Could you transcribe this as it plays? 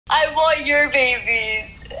I want your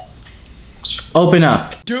babies. Open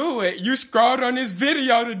up. Do it. You scrolled on this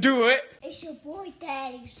video to do it. It's your boy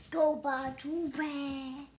Daddy's Go by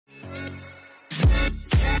Joovier.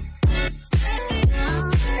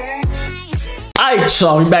 Alright,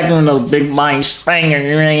 so we back on another big mind stranger.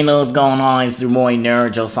 You already know what's going on. It's your boy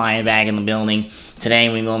Yurr, Josiah back in the building. Today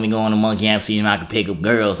we're gonna be going to Monkey App, seeing if I can pick up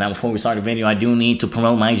girls. Now before we start the video, I do need to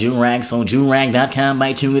promote my Joovier. So Joovier.com,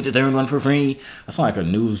 buy two, get the third one for free. I sound like a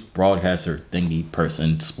news broadcaster thingy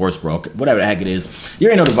person, sports broker, whatever the heck it is. You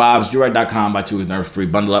already know the vibes. Joovier.com, buy two, get the third for free.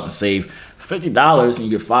 Bundle up and save $50 and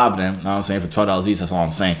you get 5 of them. You know what I'm saying? For $12 each, that's all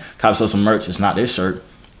I'm saying. Cop yourself some merch. It's not this shirt,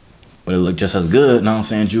 but it look just as good. You know what I'm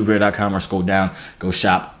saying? Joovier.com or scroll down, go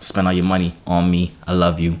shop, spend all your money on me. I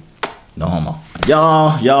love you. No homo.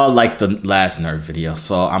 Y'all like the last nerd video,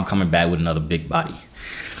 so I'm coming back with another big body.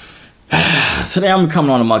 Today I'm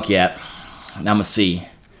coming on the Monkey App, and I'm gonna see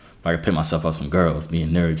if I can pick myself up some girls, being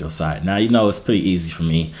Nerd Josiah. Now, you know, it's pretty easy for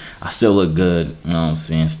me. I still look good, you know what I'm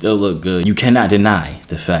saying? Still look good. You cannot deny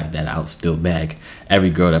the fact that I'll still bag every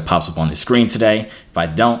girl that pops up on the screen today. If I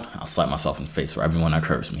don't, I'll slap myself in the face for everyone that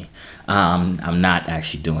curves me. I'm not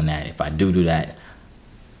actually doing that. If I do that,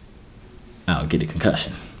 I'll get a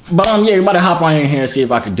concussion. But yeah, you better hop on in here and see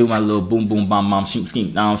if I can do my little boom boom bomb bomb sheep scheme.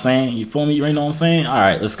 You know what I'm saying? You feel me? You already know what I'm saying?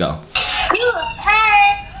 Alright, let's go.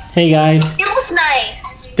 Hey! Hey guys. You look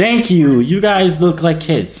nice. Thank you. You guys look like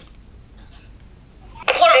kids.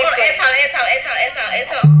 Hold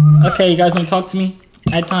on. Okay, you guys wanna talk to me?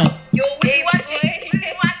 At time. Yo, we watching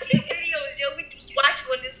videos, yo. We just watched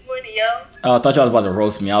one this morning, yo. Oh, I thought y'all was about to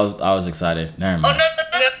roast me. I was excited. Never mind.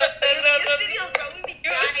 Oh, no. Videos, bro. We be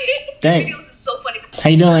crying. Dang. Videos is so funny. How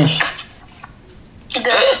you doing?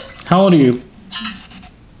 Good. How old are you?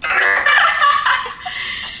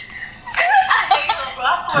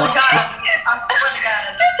 I swear to God.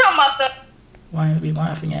 Shut your mouth up. Why are you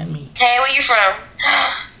laughing at me? Hey, where you from?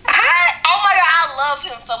 Hi. Oh my God, I love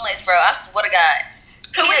him so much, bro. I swear to God.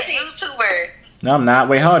 He's a YouTuber. No, I'm not.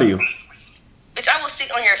 Wait, how old are you? Bitch, I will sit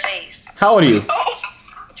on your face. How old are you?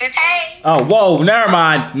 15. Oh, whoa, never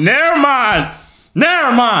mind.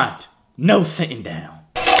 No sitting down.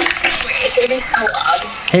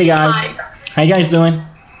 Hey guys. How you guys doing?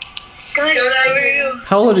 Good. How are you?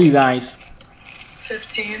 How old are you guys?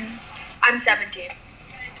 15. I'm 17.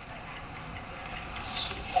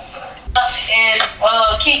 And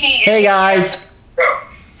Kiki. Hey guys.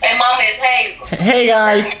 And Mama is Hazel. Hey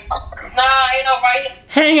guys. Nah, ain't no right here.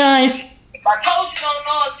 Hey guys. I told you don't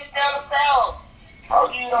know. It's just down the south.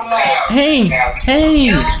 Told you don't know. Hey.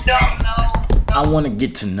 You don't know. I want to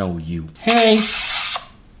get to know you. Hey.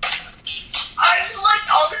 I just like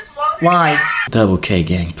all this water. Why? Double K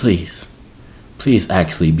gang, please. Please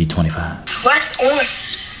actually be 25. What's on?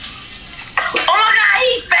 Oh my God,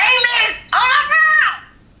 he's famous! Oh my God!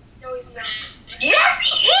 No, he's not. Yes,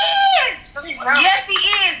 he is! No, he's not. Yes, he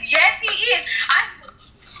is. Yes, he is.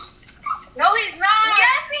 No, he's not.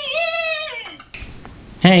 Yes, he is.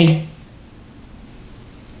 Hey.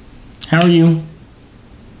 How are you?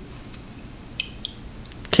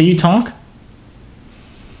 Can you talk?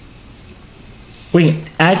 Wait,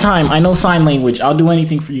 at time, I know sign language. I'll do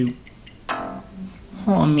anything for you.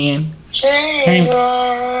 Oh man. Hey.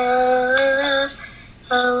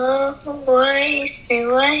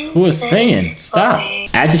 Who is saying? Stop. I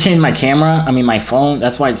had to change my camera. I mean my phone.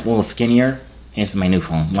 That's why it's a little skinnier. And this is my new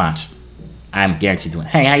phone. Watch. I'm guaranteed to win.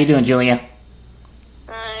 Hey, how you doing, Julia?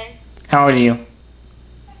 Hi. How old are you?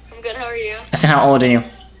 I'm good. How are you? I said, how old are you?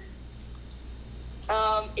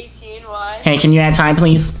 18. Why? Hey, can you add time,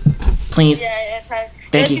 please? Please. Yeah, it's time.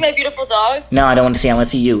 Thank you. See my beautiful dog? No, I don't want to see it. I want to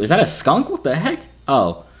see you. Is that a skunk? What the heck?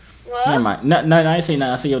 Oh. What? Never mind. No, I didn't say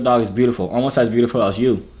nothing. I said your dog is beautiful. Almost as beautiful as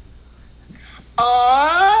you.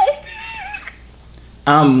 Aww.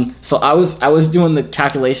 So I was doing the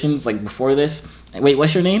calculations like before this. Wait,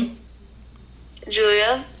 what's your name?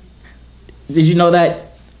 Julia. Did you know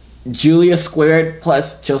that Julia squared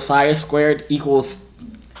plus Josiah squared equals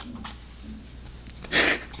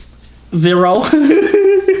 0?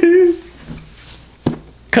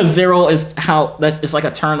 Cause 0 is how it's like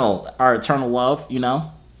our eternal love, you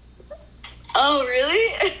know? Oh,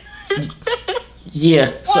 really?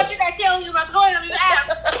 Yeah. So, What did I tell you about going on this app?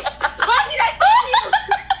 What did I tell you?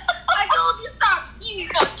 I told you stop. You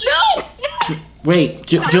fuck you.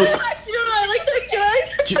 wait, I like that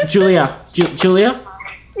guy. Julia.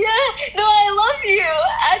 Yeah. No, I love you.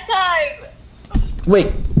 At time. Wait,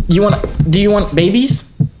 do you want babies?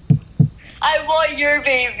 I want your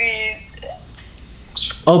babies.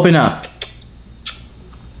 Open up.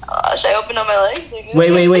 Should I open up my legs?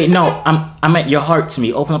 Wait. No, I'm at your heart to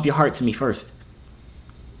me. Open up your heart to me first.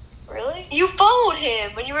 Really? You followed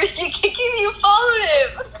him when you were kicking. You followed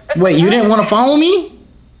him. Wait, you didn't want to follow me?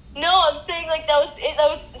 No, I'm saying like that was it.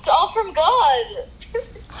 It's all from God.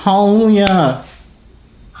 Hallelujah.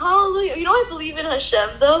 Hallelujah. You know I believe in Hashem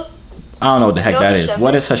though. I don't know what the heck that is.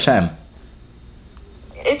 What is Hashem?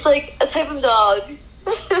 It's like a type of dog.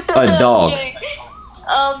 A dog.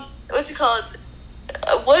 What's it called?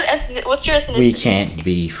 What's your ethnicity? We can't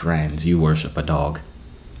be friends. You worship a dog.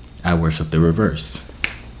 I worship the reverse.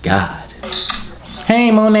 God.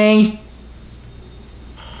 Hey, Monet.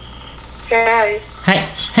 Hey.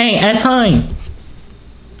 Hey, at time.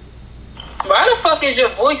 Why the fuck is your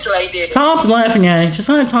voice like that? Stop laughing at it. Just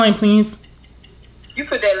at time, please. You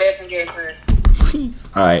put that laughing gas in. Please.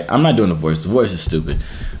 Alright, I'm not doing the voice. The voice is stupid.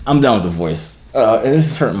 I'm done with the voice.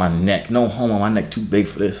 This is hurting my neck. No homo. My neck too big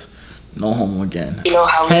for this. No homo again. You know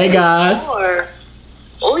how hey, guys.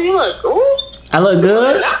 Oh, you look good. I look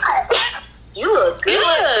good? You look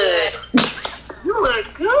good. You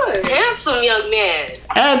look good. Handsome young man.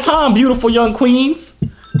 At time, beautiful young queens.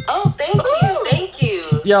 Oh, thank you. Thank you.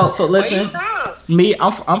 Yo, so listen. Where you from? Me,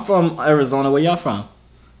 I'm from Arizona. Where y'all from?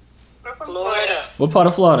 We're from Florida. What part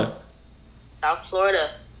of Florida? South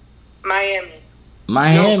Florida. Miami.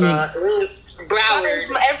 Miami. No, Broward.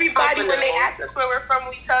 Everybody, when they ask us where we're from,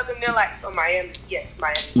 we tell them they're like, so Miami. Yes,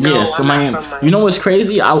 Miami. Yeah, so I'm not Miami. from Miami. You know what's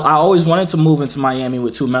crazy? I always wanted to move into Miami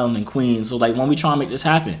with two melanin queens. So like, when we try to make this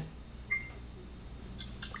happen?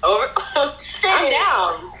 I'm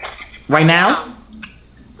down. Right now?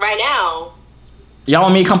 Right now. Y'all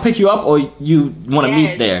want me to come pick you up, or you want to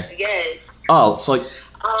meet there? Yes. Oh, so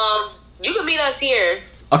you can meet us here.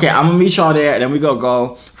 okay, I'm gonna meet y'all there, and then we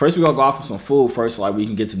go. First, we gonna go off for some food first, so like we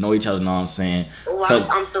can get to know each other. Know what I'm saying? Ooh,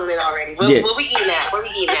 I'm feeling it already. Where we eating at? Where we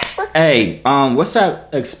eating at? Hey, what's that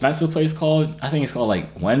expensive place called? I think it's called like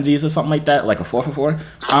Wendy's or something like that, like a 4 for $4.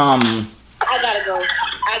 I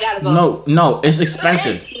gotta go. No, it's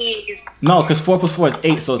expensive. Wendy's. No, because 4 plus 4 is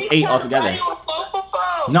 8, so it's 8 altogether.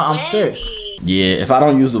 No, I'm serious. Yeah, if I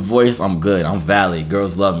don't use the voice, I'm good. I'm valid.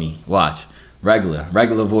 Girls love me. Watch.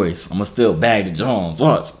 Regular voice. I'ma still bag the Jones.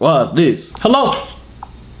 Watch this. Hello?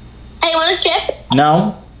 Hey, want a chip?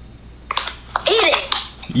 No. Eat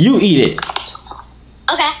it. You eat it.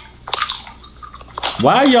 Okay.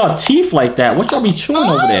 Why are y'all teeth like that? What y'all be chewing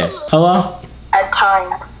over there? Hello? At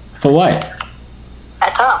time. For what?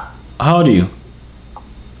 At time. How old are you?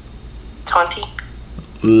 20.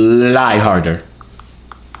 Lie harder.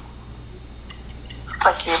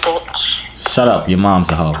 Fuck you, bitch. Shut up. Your mom's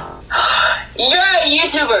a hoe. You're a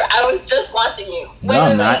YouTuber. I was just watching you. No,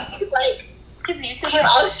 I'm not. He's like, he's a YouTuber.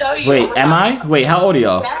 I'll show you. Wait, am I? Wait, how old are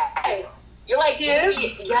y'all? Yes. You're like,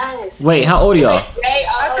 yes. Wait, how old are y'all? Hey,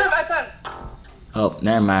 At time. Oh,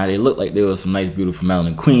 never mind. They look like there was some nice, beautiful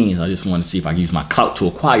melanin queens. I just want to see if I can use my clout to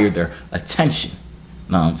acquire their attention.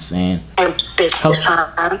 Know what I'm saying? And bitch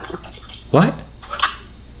time. What?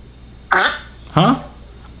 Huh?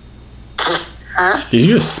 Did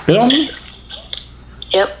you just spit on me?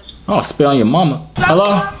 Yep. Oh, spit on your mama.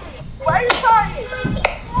 Hello? Why are you crying?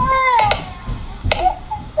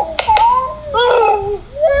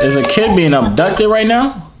 Is a kid being abducted right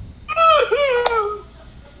now?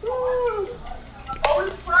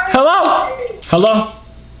 Hello? Hello?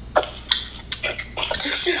 This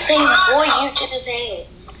is the same boy you just said.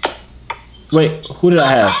 Wait, who did I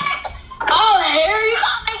have? Oh, here you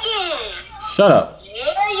come again. Shut up.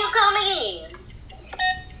 Here you come again.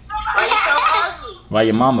 Why you so ugly? Why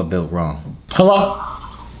your mama built wrong? Hello?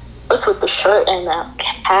 What's with the shirt and that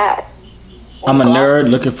hat? I'm a nerd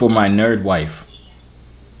looking for my nerd wife.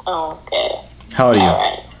 Oh, okay. How old are you?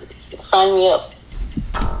 Alright. Sign me up.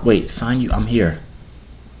 Wait, sign you? I'm here.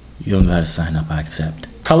 You don't gotta sign up, I accept.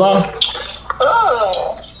 Hello?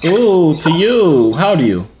 Ooh, to you. How old are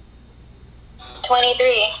you?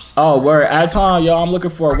 23. Oh, word. At time, yo, I'm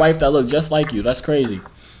looking for a wife that look just like you. That's crazy.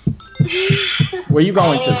 Where you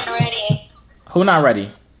going to? I'm ready. Who not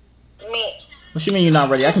ready? Me. What you mean you're not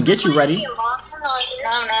ready? I can get you ready. No,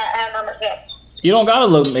 I'm not. I have no makeup. You don't gotta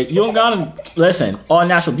look. You don't gotta listen. All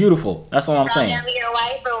natural, beautiful. That's all I'm I'm saying. gonna be your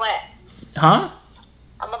wife or what? Huh?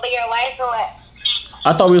 I'm gonna be your wife or what?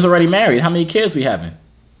 I thought we was already married. How many kids we having?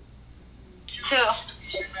 2.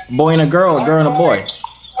 Boy and a girl and a boy. 4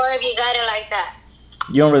 if you got it like that.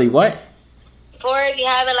 You don't really what? 4 if you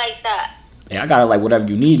have it like that. Yeah, I got it like whatever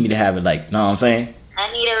you need me to have it like. Know what I'm saying? I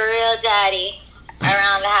need a real daddy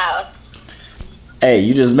around the house. Hey,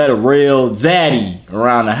 you just met a real daddy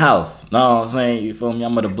around the house. Know what I'm saying? You feel me?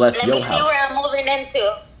 I'm gonna bless Let your me see house. where I'm moving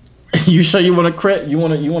into. You sure you want a crib? You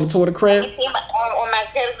want to tour the crib? Let me see where my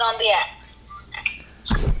crib's gonna be at.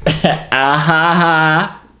 Ah ha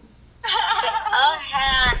ha. Oh,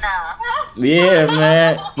 hell no. Yeah,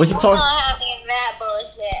 man. What you Who talking? gonna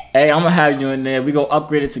Hey, I'm gonna have you in there. We gonna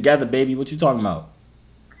upgrade it together, baby. What you talking about?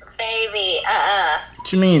 Baby,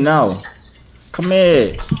 What you mean, no? Come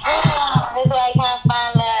here. That's why I can't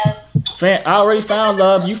find love. I already found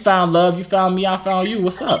love. You found love. You found me. I found you.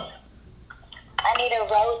 What's up? I need a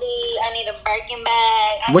rollie. I need a Birkin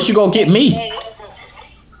bag. What you gonna get me?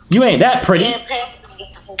 You ain't that pretty.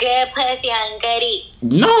 Good pussy on goodie.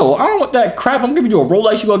 No, I don't want that crap. I'm giving you a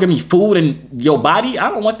Rolex. You gonna give me food and your body? I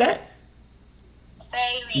don't want that.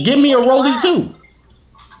 Baby, Give me a rollie too. I'm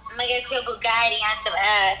gonna get you a Bugatti on some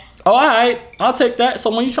ass. Oh, all right, I'll take that. So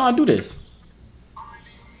when you trying to do this?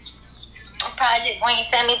 Project when you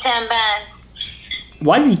send me 10 bands.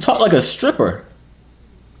 Why you talk like a stripper?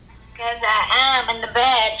 Cause I am in the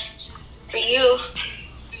bed for you.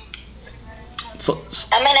 So,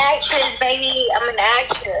 I'm an actress, baby. I'm an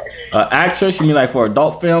actress. Actress? You mean like for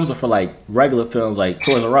adult films or for like regular films, like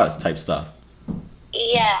Toys R Us type stuff?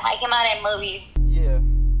 Yeah, I came out in movies. Yeah.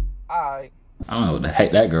 Alright. I don't know what the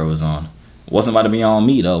heck that girl was on. Wasn't about to be on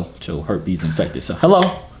me though. Your herpes infected. So hello.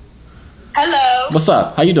 Hello. What's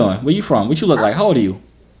up? How you doing? Where you from? What you look like? How old are you?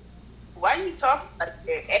 Why are you talking like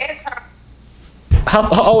that? Anytime How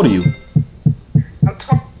old are you? I'm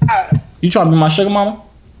talking about, You trying to be my sugar mama?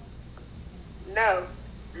 no.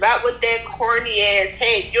 Not with that corny ass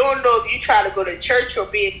head. You don't know if you try to go to church or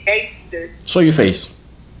be a gangster. Show your face.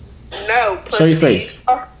 No, pussy. Show your face.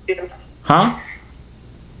 Fuck you. Huh?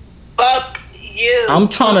 Fuck you. I'm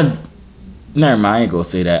trying to. Never mind. I ain't gonna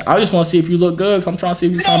say that. I just want to see if you look good. Cause I'm trying to see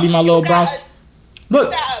if you trying to be my little brown.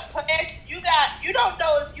 Look. You don't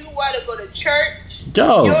know if you want to go to church.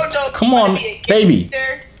 Yo, You don't know if come you wanna on, be a baby.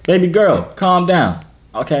 gangster. Baby girl, calm down.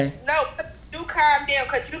 Okay. No, you calm down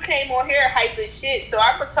because you came on here hyping shit. So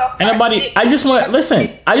I'm gonna talk about Anybody? shit. I just want to listen.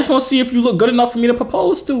 I just want to see if you look good enough for me to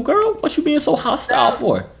propose to, girl. What you being so hostile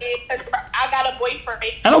for? I got a boyfriend.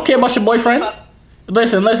 I don't care about your boyfriend.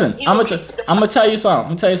 Listen. I'm gonna tell you something. I'm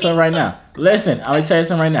gonna tell you something right now. Listen, I'm gonna tell you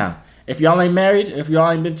something right now. If y'all ain't married, if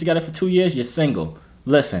y'all ain't been together for 2 years, you're single.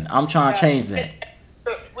 Listen, I'm trying to change that.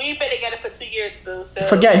 We've been together for 2 years, boo. So.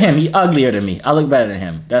 Forget him. He uglier than me. I look better than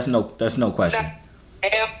him. That's no question.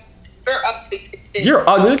 You're ugly. You're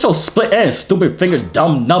ugly. Look at your split ends, stupid fingers,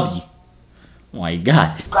 dumb nubby. Oh my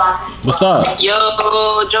god. What's up?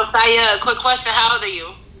 Yo, Josiah, quick question. How old are you?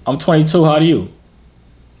 I'm 22. How old are you?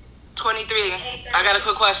 23. I got a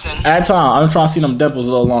quick question. At time, I'm trying to see them dimples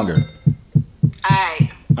a little longer. Alright.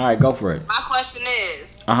 All right, go for it. My question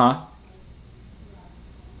is,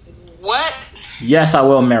 what? Yes, I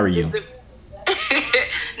will marry you. No,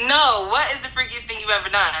 what is the freakiest thing you've ever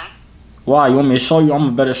done? Why? You want me to show you? I'm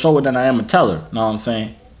a better shower than I am a teller. Know what I'm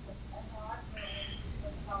saying?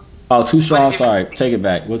 Oh, too strong. Sorry. Take it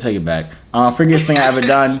back. We'll take it back. Freakiest thing I ever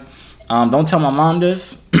done. Don't tell my mom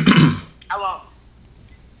this. I won't.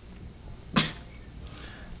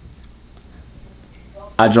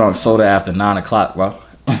 I drank soda after 9 o'clock, bro.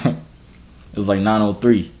 It was like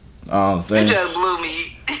 9:03. I'm saying. You just blew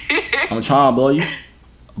me. I'm trying to blow you.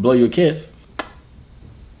 Blow you a kiss.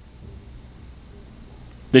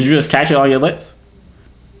 Did you just catch it on your lips?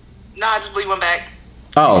 No, I just blew one back.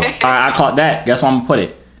 Oh, all right, I caught that. Guess where I'm gonna put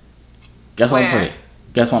it? Guess where I'm gonna Where? put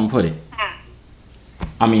it? Guess where I'm gonna put it?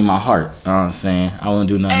 I mean my heart. Know what I'm saying? I wouldn't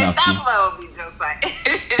do nothing Hey, else to you. stop blowing me, Josiah.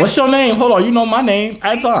 What's your name? Hold on, you know my name.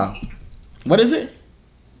 At time. What is it?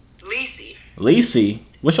 Lacey. Lacey.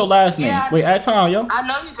 What's your last name? Yeah. Wait, at time, yo. I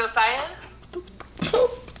know you, Josiah.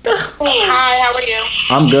 Hi, how are you?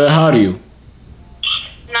 I'm good. How old are you?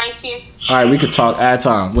 19. All right, we could talk at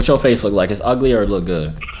time. What's your face look like? It's ugly or it look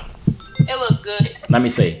good? It look good. Let me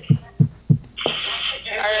see.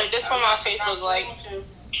 Alright, this what my face look like.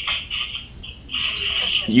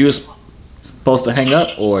 You was supposed to hang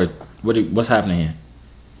up or what's happening here?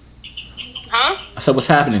 Huh? I said, what's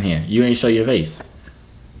happening here? You ain't show your face.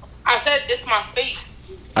 I said this my face.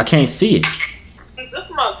 I can't see it. This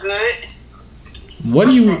look good. What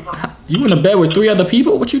are you in a bed with 3 other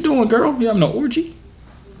people? What you doing, girl? You having an orgy?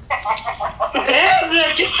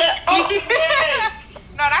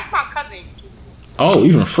 No, that's my cousin. Oh,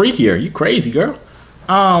 even freakier. You crazy, girl.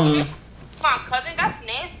 My cousin, that's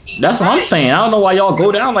nasty. That's what I'm saying. I don't know why y'all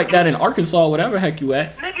go down like that in Arkansas, whatever the heck you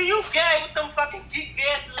at. Nigga, you gay with them fucking geek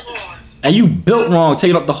glasses on. And you built wrong,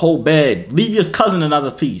 taking up the whole bed. Leave your cousin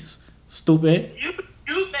another piece. Stupid.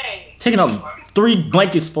 You say. Taking up 3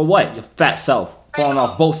 blankets for what? Your fat self. Falling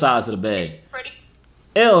off both sides of the bed. Pretty.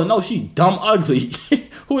 Ew, no, she dumb ugly.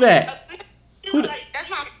 Who that? Who that? That's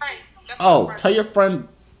my friend. That's my Oh, friend. tell your friend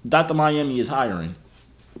Dr. Miami is hiring.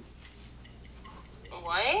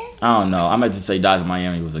 What? I don't know. I meant to say Dr.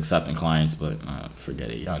 Miami was accepting clients, but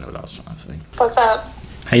forget it. Y'all know what I was trying to say. What's up?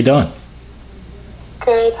 How you doing?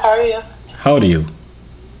 Good. How are you? How old are you?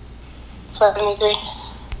 23.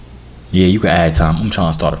 Yeah, you can add time. I'm trying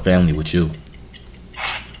to start a family with you.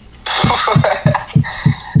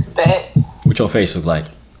 Bet. What your face look like?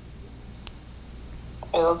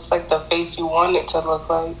 It looks like the face you want it to look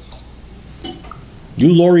like.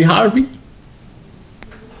 You Lori Harvey?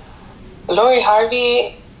 Lori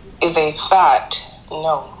Harvey is a fact.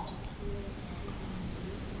 No.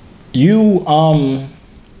 You, I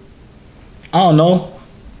don't know.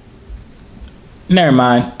 Never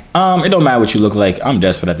mind. It don't matter what you look like. I'm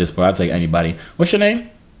desperate at this point. I'll take anybody. What's your name?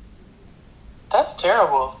 That's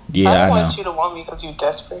terrible. Yeah, I I don't know. want you to want me because you're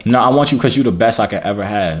desperate. No, I want you because you're the best I could ever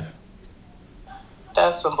have.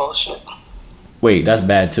 That's some bullshit. Wait, that's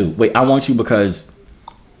bad too. Wait, I want you because...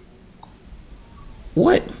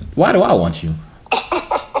 What? Why do I want you?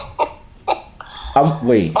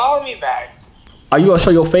 Wait. Follow me back. Are you gonna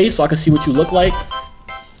show your face so I can see what you look like?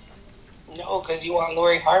 No, because you want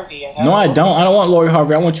Lori Harvey. And No, I don't. I don't want Lori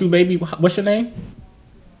Harvey. I want you, baby. What's your name?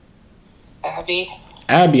 Abby.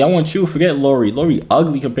 Abby, I want you. Forget Lori. Lori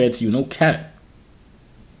ugly compared to you. No cat.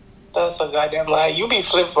 That's a goddamn lie. You be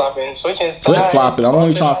flip-flopping, switching sides. Flip-flopping. I'm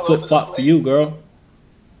only trying to all over the flip-flop for place. you, girl.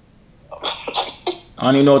 I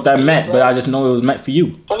don't even know what that meant, but I just know it was meant for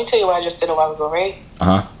you. Let me tell you what I just did a while ago, right?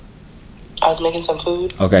 Uh-huh. I was making some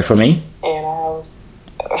food, Okay, for me? and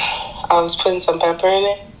I was putting some pepper in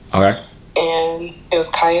it, Okay. and it was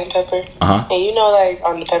cayenne pepper. Uh-huh. And you know, like,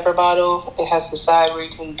 on the pepper bottle, it has the side where you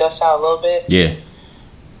can dust out a little bit. Yeah.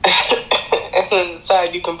 And then the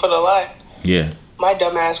side you can put a lot. Yeah. My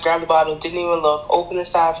dumb ass grabbed the bottle, didn't even look, opened the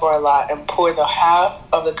side for a lot, and poured the half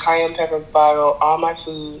of the cayenne pepper bottle on my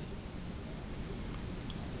food.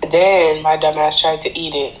 Then my dumb ass tried to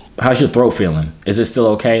eat it. How's your throat feeling? Is it still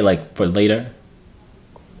okay, like, for later?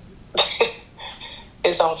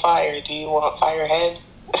 It's on fire. Do you want firehead?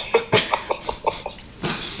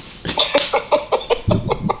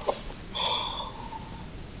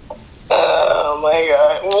 Oh my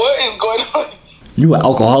god. What is going on? You an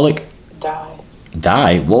alcoholic? Die.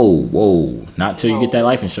 Die? Whoa, whoa. Not till you get that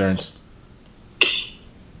life insurance.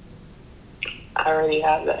 I already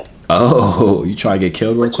have that. Oh, you trying to get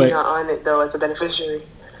killed real But quick? you're not on it though as a beneficiary.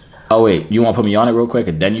 Oh, wait. You want to put me on it real quick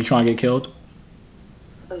and then you trying to get killed?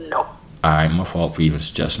 No. Alright, my fault for even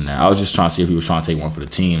suggesting that. I was just trying to see if he was trying to take one for the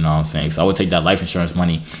team, you know what I'm saying? Because I would take that life insurance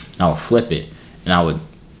money and I would flip it. And I would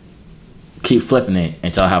keep flipping it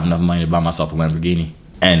until I have enough money to buy myself a Lamborghini.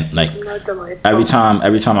 And like every time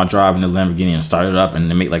I drive in the Lamborghini and start it up and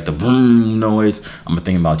they make like the boom noise, I'm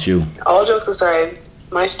thinking about you. All jokes aside,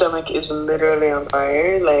 my stomach is literally on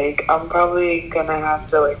fire. Like, I'm probably gonna have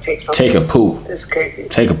to like take something. Take a poop. It's crazy.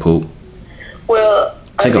 Take a poop. Well,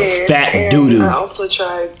 Take I a did, fat and doo-doo. I also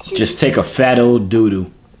tried to. Just take a fat old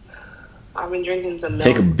doo-doo. I've been drinking some milk.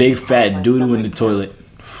 Take a big fat doo-doo in the toilet.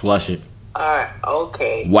 Flush it. Alright,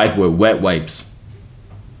 okay. Wipe with wet wipes.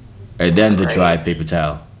 And then the dry paper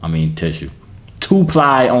towel. I mean tissue.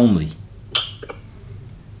 2-ply only.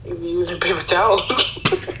 You be using paper towels.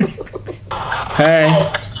 Hey,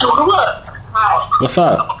 Look. what's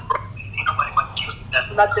up?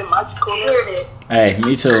 Nothing much. Cool. Hey,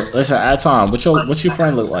 me too. Listen, at time, what's your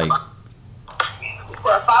friend look like?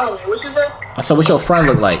 Follow me. What you say? I said, what's your friend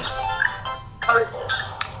look like?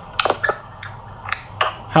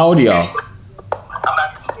 How old are y'all?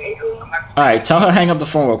 Alright, tell her hang up the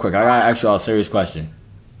phone real quick. I gotta ask y'all a serious question.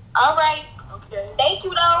 Alright. Okay. Thank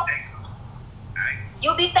you though.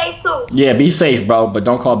 You be safe too. Yeah, be safe, bro, but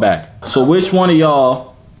don't call back. So which one of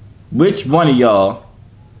y'all,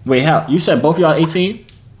 wait, how, you said both of y'all 18?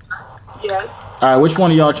 Yes. Alright, which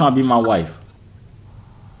one of y'all trying to be my wife?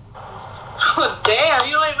 Damn,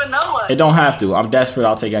 you don't even know what. It don't have to. I'm desperate.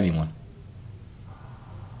 I'll take anyone.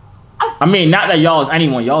 I mean, not that y'all is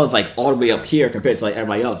anyone. Y'all is like all the way up here compared to like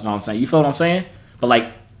everybody else. You know what I'm saying? You feel what I'm saying? But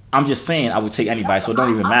like, I'm just saying I would take anybody, so it don't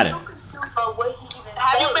even matter.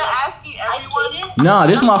 Have you been asking everyone? Nah,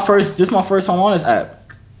 this is my first time on this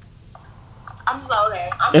app. I'm sorry.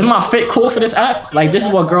 Is my fit cool for this app? Like, this is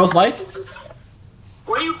what girls like?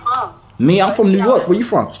 Where you from? Me, I'm from New York. Where you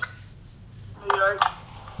from? New York.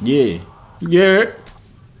 Yeah. Yeah.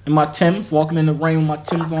 In my Timbs, walking in the rain with my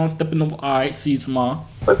Timbs on, stepping over. Alright, see you tomorrow.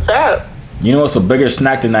 What's up? You know what's a bigger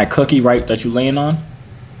snack than that cookie, right, that you laying on?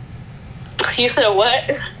 You said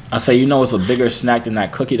what? I say, you know what's a bigger snack than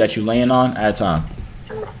that cookie that you laying on at a time?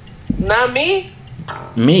 Not me.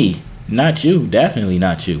 Me, not you. Definitely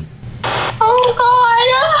not you. Oh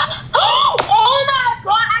god. Oh my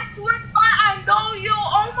god. I swear to God, I know you.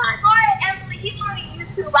 Oh my god, Emily. He's on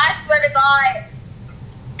YouTube. I swear to God.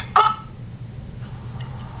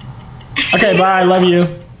 Okay, bye. Love you.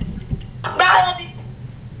 Bye.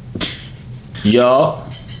 Yo,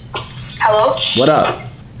 Hello? what up?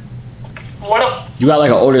 What up? You got like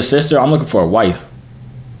an older sister? I'm looking for a wife.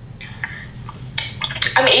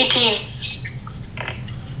 I'm 18.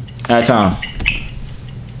 At time.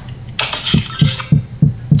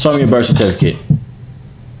 Show me your birth certificate.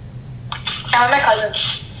 I'm my cousin.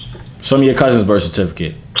 Show me your cousin's birth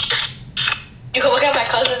certificate. You can look at my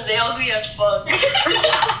cousins. They ugly as fuck.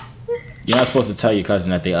 You're not supposed to tell your cousin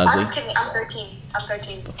that they ugly. I'm just kidding. I'm 13. I'm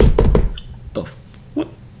 13.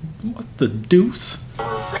 What the deuce?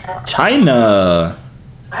 China.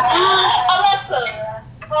 Alexa,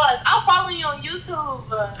 pause. I'll follow you on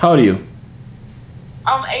YouTube. How old are you?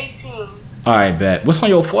 I'm 18. Alright, bet. What's on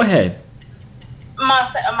your forehead? My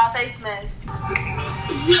face mask.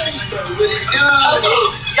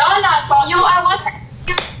 Y'all not talking. I want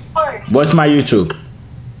to. What's my YouTube?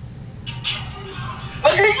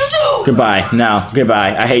 What did you do? Goodbye. Now.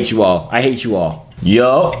 Goodbye. I hate you all. I hate you all.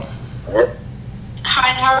 Yo.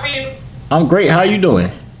 Hi, how are you? I'm great. How you doing?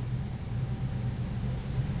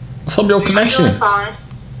 What's up with your connection? I'm doing fine.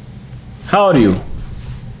 How old are you?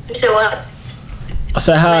 You said what? I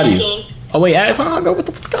said how old are you? 19. Oh wait, I go. What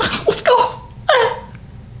the fuck? What's going?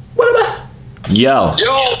 What about? Yo.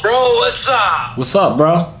 Yo, bro, what's up? What's up,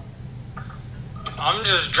 bro? I'm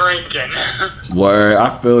just drinking. Word.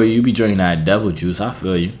 I feel you. You be drinking that devil juice. I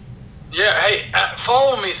feel you. Yeah, hey,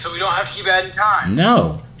 follow me so we don't have to keep adding time.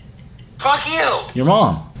 No. Fuck you. Your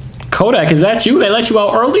mom. Kodak, is that you? They let you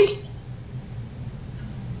out early?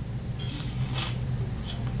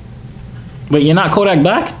 Wait, you're not Kodak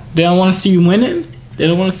Black? They don't want to see you winning? They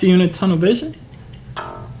don't want to see you in a tunnel vision?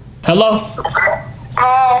 Hello?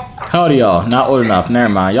 How old are y'all? Not old enough. Never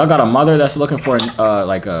mind. Y'all got a mother that's looking for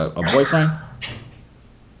like a boyfriend?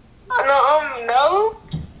 No.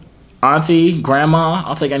 Auntie? Grandma?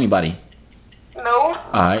 I'll take anybody. No.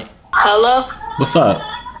 Alright. Hello? What's up?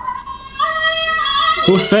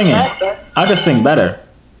 Who's singing? I can sing better.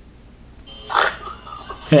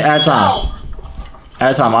 Hey, add time.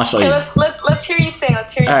 Add time, I'll show you. Okay, let's hear you sing.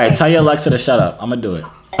 Alright, tell your Alexa to shut up. I'm gonna do it.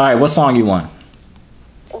 Alright, what song you want?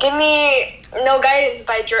 Give me No Guidance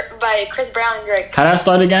by Chris Brown and Drake. How that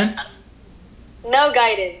start again? No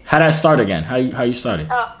Guidance. How that start again? How you started?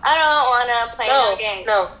 Oh, I don't wanna play no games.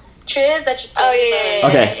 No. Trips that you play. Oh yeah.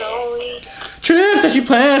 Okay. Trips that you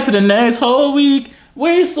plan for the next whole week.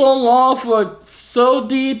 Wait so long for so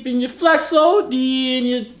deep and you flex so deep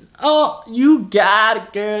and you got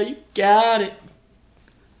it, girl. You got it.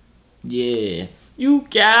 Yeah. You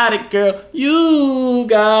got it, girl. You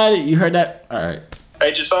got it. You heard that? Alright.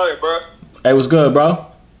 Hey, Josiah, bro. Hey, what's good, bro?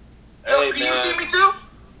 Hey, can you see me too?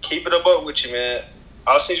 Keep it up with you, man.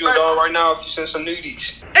 I'll send you a dollar right now if you send some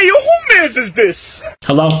nudies. Hey, yo, who mans is this?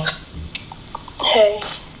 Hello? Hey.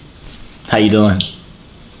 How you doing?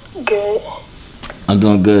 Good. I'm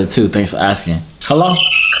doing good too. Thanks for asking. Hello?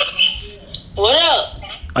 What up?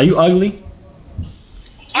 Are you ugly?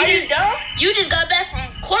 Are you dumb? You just got back from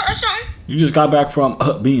court or something? You just got back from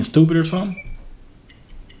being stupid or something?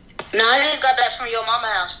 No, I just got back from your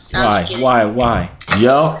mama's house. No, Why?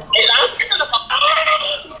 Yo?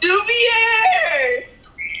 Joovier!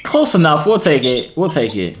 Close enough. We'll take it.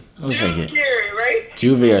 Joovier, right?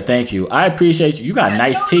 Joovier, thank you. I appreciate you. You got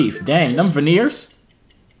nice teeth. Dang, them veneers?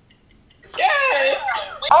 Yes!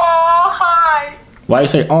 Oh, hi. Why you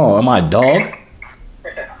say, oh, am I a dog?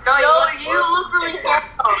 No, you look really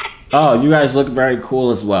handsome. Oh, you guys look very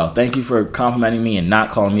cool as well. Thank you for complimenting me and not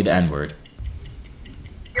calling me the N-word.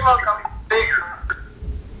 You're welcome.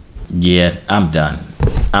 Yeah, I'm done.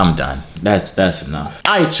 That's enough.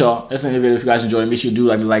 Alright, y'all. That's the end of the video. If you guys enjoyed it, make sure you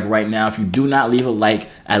do like right now. If you do not leave a like,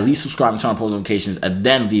 at least subscribe and turn on post notifications, and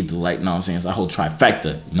then leave the like. You know what I'm saying? It's a whole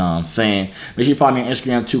trifecta. You know what I'm saying? Make sure you follow me on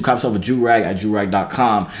Instagram too. Cop yourself a Joovier at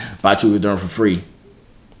Joovier.com. Buy 2 of them for free.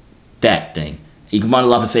 That thing. You can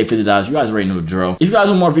bundle up and save $50. You guys already know the drill. If you guys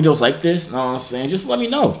want more videos like this, you know what I'm saying? Just let me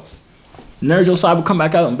know. Nerd Josiah will come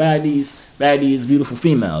back out and bag these beautiful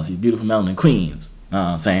females, these beautiful melanin queens. You know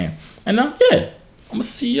what I'm saying? And yeah. I'm gonna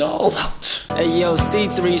see y'all out. Hey yo,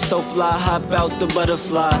 C3 so fly, hop out the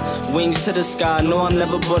butterfly. Wings to the sky, no I'm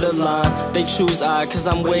never borderline. They choose I, cause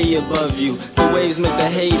I'm way above you. The waves make the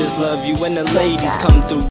haters love you when the ladies come through.